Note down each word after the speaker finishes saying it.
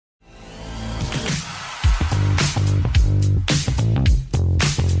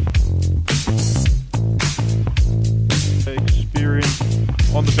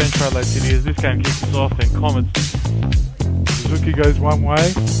for Adelaide City as this game kicks off and Comets. Suzuki goes one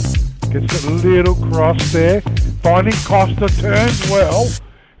way, gets a little cross there, finding Costa, turns well.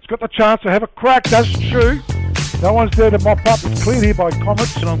 He's got the chance to have a crack, doesn't shoot. No one's there to mop up, it's cleared here by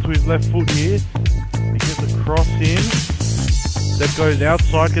Comets. Onto his left foot here, he gets a cross in. That goes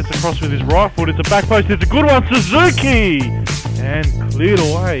outside, gets across with his right foot. It's a back post, it's a good one, Suzuki! And cleared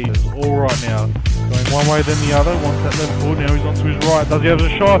away. It's all right now. Going one way then the other, wants that left foot, now he's onto his right. Does he have a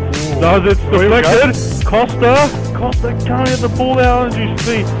shot? Ooh. Does, it's deflected. Costa can't get the ball out as you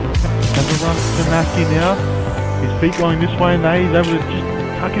see. Has a run to Nasty now. His feet going this way and there, he's able to just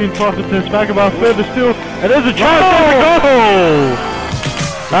tuck it inside for Zerillo, further still. And there's a chance to goal!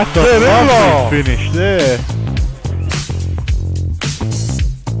 That's a lovely finish there.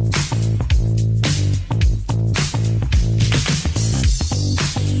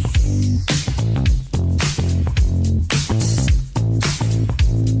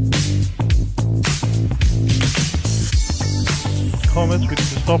 Comets with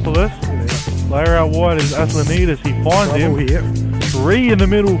Christopoulos. Player out wide is Adelaide. He finds him. Here. 3 in the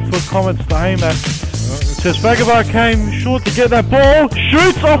middle for Comets to aim at. Zerillo came short to get that ball.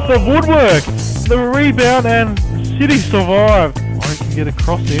 Shoots off the woodwork. The rebound and City survive. I can get a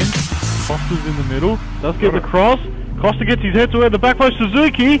cross in. Costa's in the middle. Does get the cross. Costa gets his head to where the back post.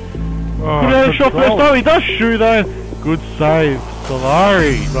 Suzuki. Put out a shot first time. He does shoot though. Good save.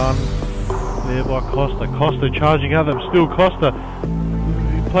 Solari. Run there by Costa. Costa charging at them. Still Costa.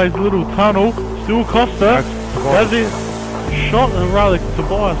 He plays a little tunnel. Still Costa. Has it shot, rather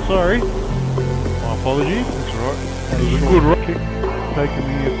Tobias, sorry. My apologies. That's right. That was a good rock kick taken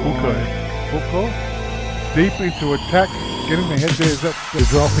the Buko. Deep into attack, getting the head there. They're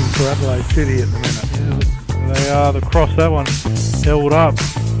dropping for Adelaide City at the minute. Yeah, they are. The cross, that one held up.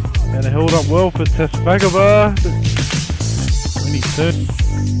 And it held up well for Zerillo. When he turned.